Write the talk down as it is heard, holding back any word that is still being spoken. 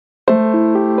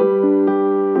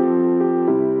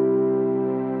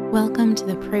Welcome to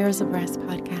the Prayers of Rest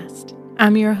podcast.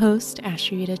 I'm your host,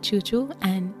 Ashrita Chuchu,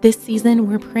 and this season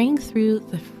we're praying through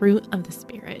the fruit of the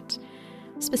Spirit.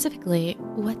 Specifically,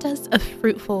 what does a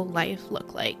fruitful life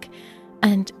look like?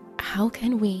 And how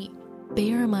can we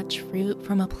bear much fruit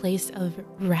from a place of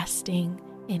resting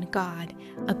in God,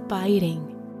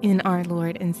 abiding in our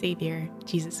Lord and Savior,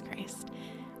 Jesus Christ?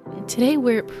 Today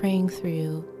we're praying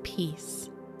through peace,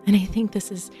 and I think this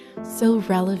is so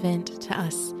relevant to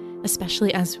us,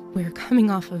 especially as we're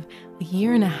coming off of a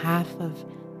year and a half of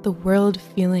the world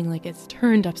feeling like it's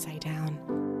turned upside down,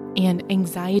 and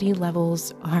anxiety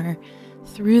levels are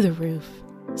through the roof.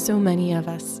 So many of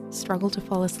us struggle to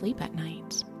fall asleep at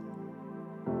night.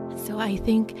 So I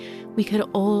think we could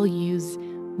all use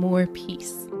more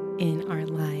peace in our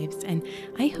lives. And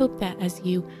I hope that as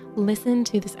you listen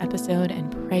to this episode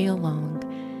and pray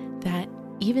along, that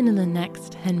even in the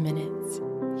next 10 minutes,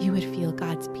 you would feel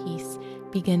God's peace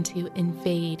begin to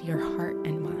invade your heart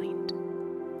and mind.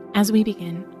 As we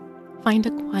begin, find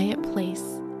a quiet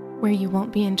place where you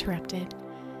won't be interrupted,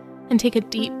 and take a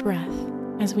deep breath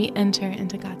as we enter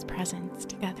into God's presence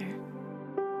together.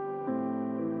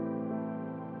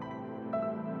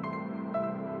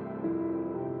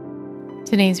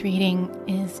 Today's reading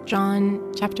is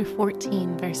John chapter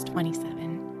 14, verse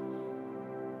 27.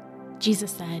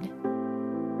 Jesus said,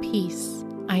 "Peace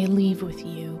I leave with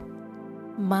you.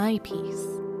 My peace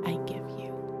I give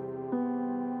you."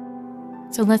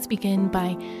 So let's begin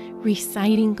by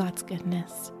reciting God's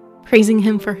goodness, praising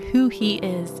Him for who He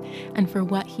is and for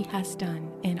what He has done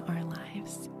in our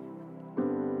lives.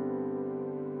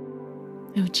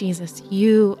 Oh Jesus,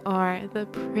 you are the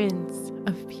Prince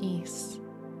of Peace.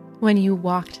 When you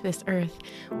walked this earth,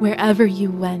 wherever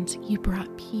you went, you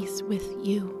brought peace with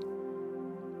you.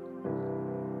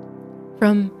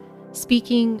 From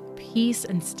speaking peace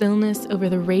and stillness over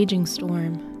the raging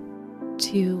storm,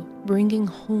 to bringing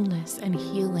wholeness and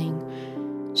healing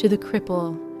to the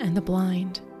cripple and the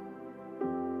blind,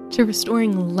 to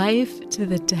restoring life to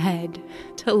the dead,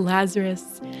 to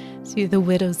Lazarus, to the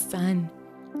widow's son.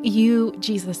 You,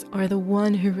 Jesus, are the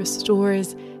one who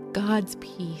restores God's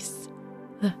peace,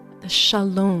 the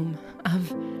shalom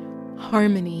of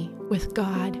harmony with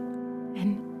God,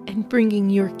 and bringing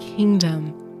your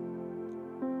kingdom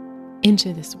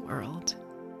into this world,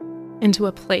 into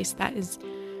a place that is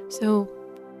so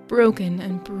broken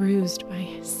and bruised by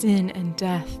sin and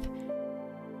death.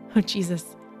 Oh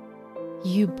Jesus,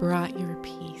 you brought your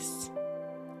peace,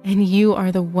 and you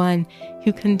are the one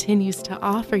who continues to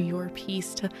offer your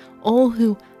peace to all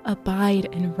who abide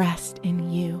and rest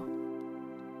in you.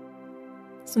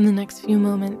 So in the next few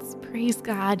moments, praise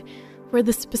God for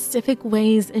the specific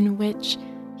ways in which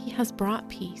He has brought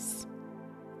peace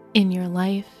in your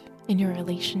life, in your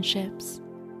relationships.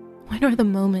 When are the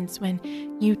moments when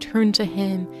you turned to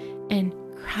Him and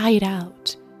cried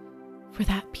out for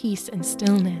that peace and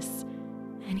stillness,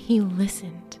 and He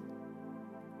listened?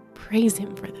 Praise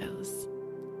Him for those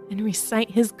and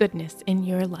recite His goodness in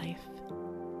your life.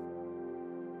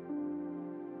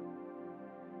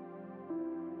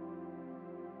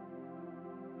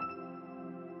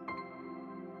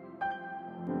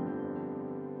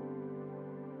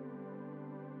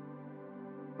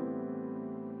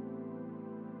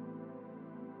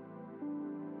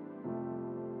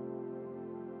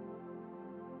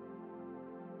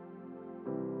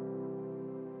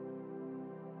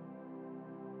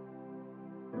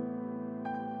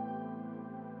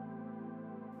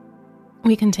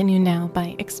 We continue now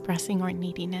by expressing our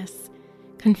neediness,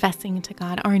 confessing to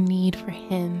God our need for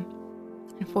Him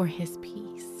and for His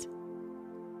peace.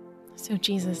 So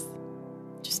Jesus,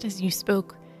 just as you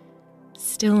spoke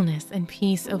stillness and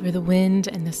peace over the wind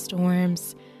and the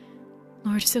storms,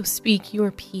 Lord, so speak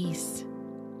your peace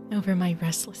over my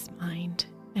restless mind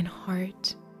and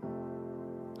heart.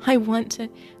 I want to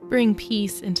bring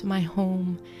peace into my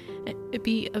home,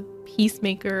 be a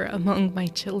peacemaker among my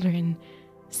children,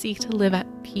 seek to live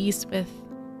at peace with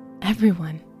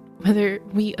everyone, whether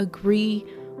we agree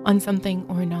on something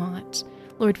or not.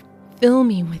 Lord, fill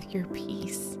me with your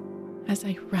peace as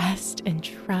I rest and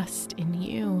trust in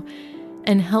you,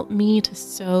 and help me to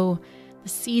sow the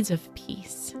seeds of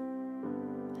peace,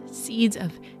 the seeds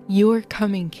of your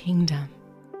coming kingdom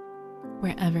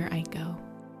wherever I go.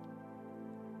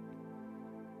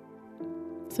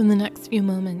 So in the next few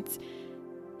moments,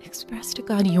 express to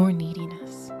God your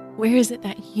neediness. Where is it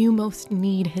that you most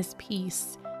need His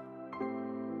peace?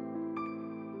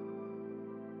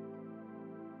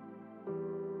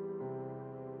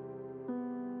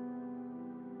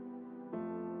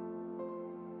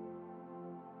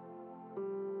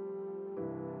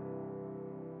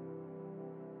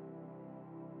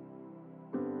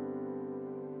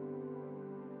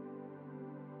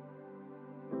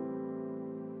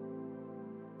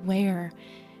 aware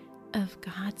of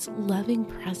God's loving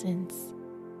presence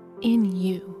in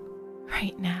you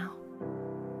right now.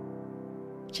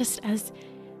 Just as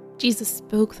Jesus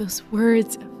spoke those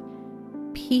words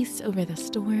of peace over the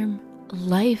storm,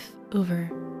 life over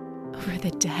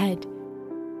the dead,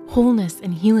 wholeness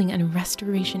and healing and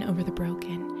restoration over the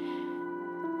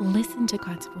broken, listen to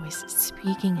God's voice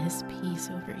speaking his peace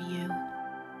over you,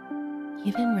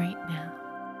 even right now.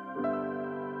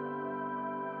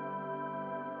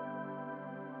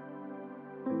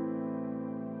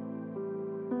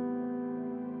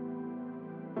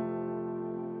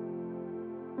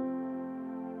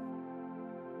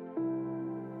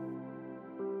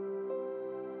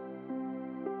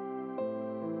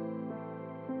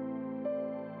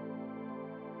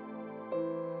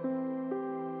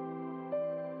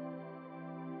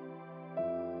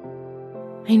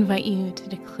 I invite you to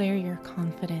declare your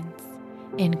confidence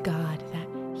in God that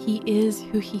he is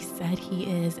who he said he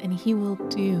is, and he will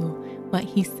do what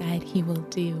he said he will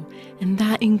do. And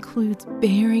that includes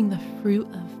bearing the fruit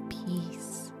of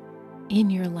peace in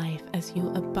your life as you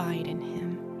abide in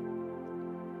him.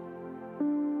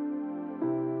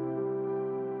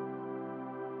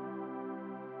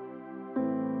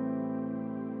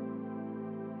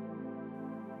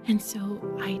 And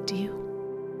so I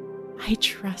do. I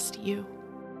trust you.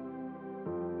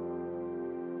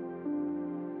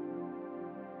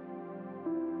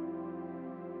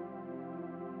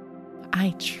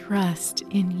 I trust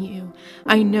in you.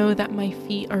 I know that my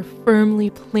feet are firmly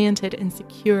planted and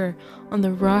secure on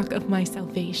the rock of my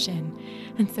salvation.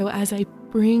 And so as I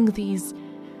bring these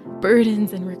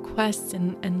burdens and requests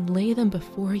and lay them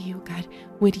before you, God,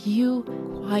 would you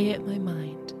quiet my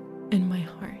mind and my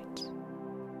heart?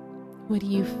 Would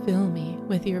you fill me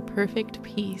with your perfect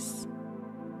peace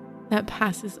that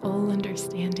passes all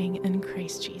understanding in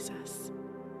Christ Jesus?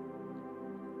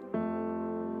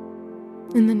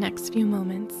 In the next few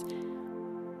moments,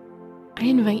 I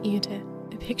invite you to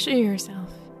picture yourself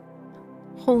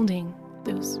holding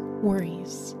those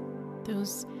worries,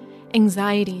 those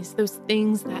anxieties, those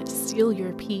things that steal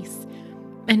your peace,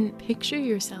 and picture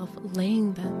yourself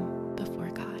laying them before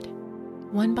God,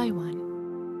 one by one.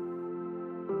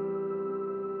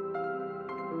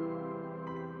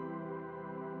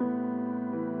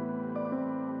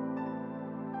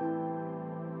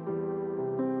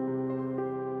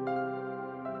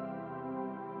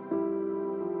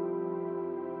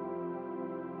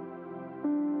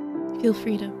 Feel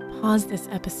free to pause this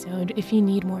episode if you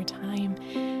need more time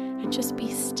and just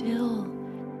be still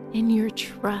in your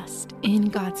trust in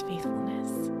God's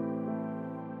faithfulness.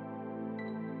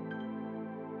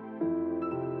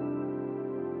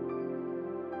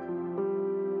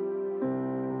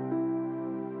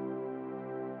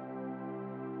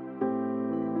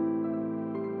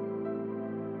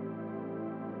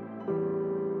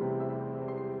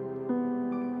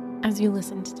 As you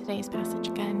listen to today's passage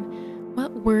again,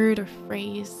 what word or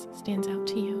phrase stands out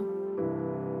to you?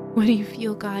 What do you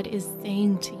feel God is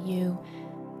saying to you?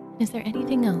 Is there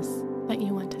anything else that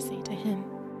you want to say to him?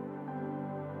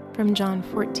 From John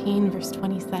 14, verse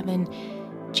 27,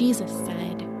 Jesus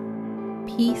said,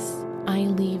 "Peace I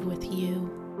leave with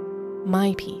you,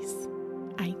 my peace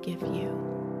I give you."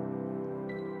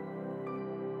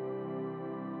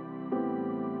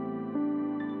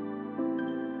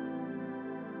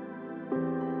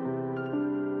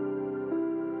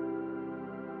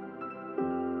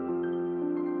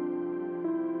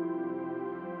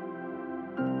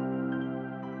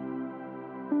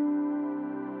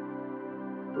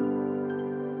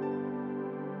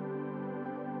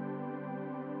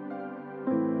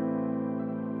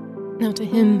 Now to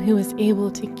him who is able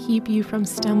to keep you from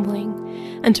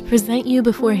stumbling and to present you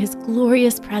before his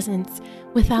glorious presence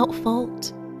without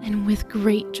fault and with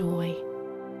great joy,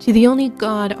 to the only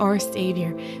God, our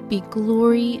Savior, be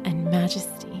glory and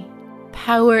majesty,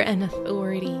 power and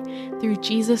authority through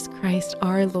Jesus Christ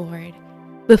our Lord,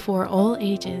 before all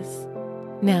ages,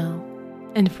 now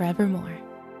and forevermore.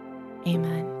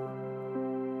 Amen.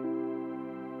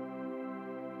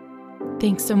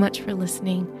 Thanks so much for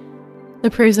listening. The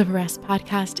Prayers of Rest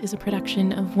podcast is a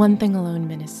production of One Thing Alone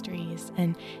Ministries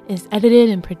and is edited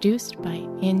and produced by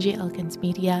Angie Elkins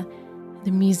Media. The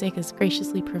music is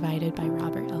graciously provided by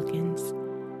Robert Elkins.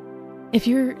 If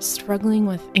you're struggling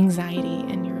with anxiety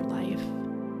in your life,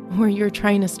 or you're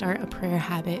trying to start a prayer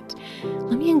habit,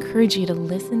 let me encourage you to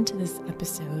listen to this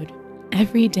episode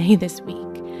every day this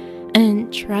week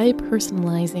and try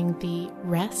personalizing the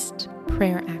REST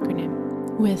prayer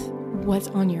acronym with what's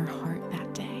on your heart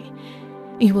that day.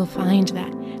 You will find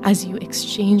that as you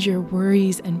exchange your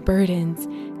worries and burdens,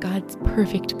 God's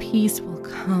perfect peace will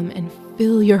come and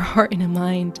fill your heart and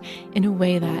mind in a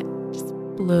way that just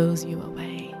blows you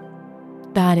away.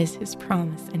 That is His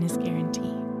promise and His guarantee.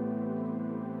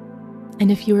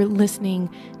 And if you are listening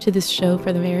to this show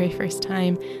for the very first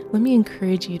time, let me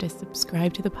encourage you to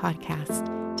subscribe to the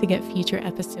podcast to get future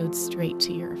episodes straight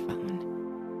to your phone.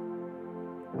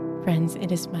 Friends,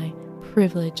 it is my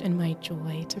privilege and my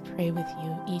joy to pray with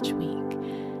you each week.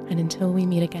 And until we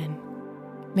meet again,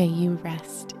 may you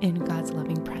rest in God's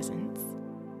loving presence.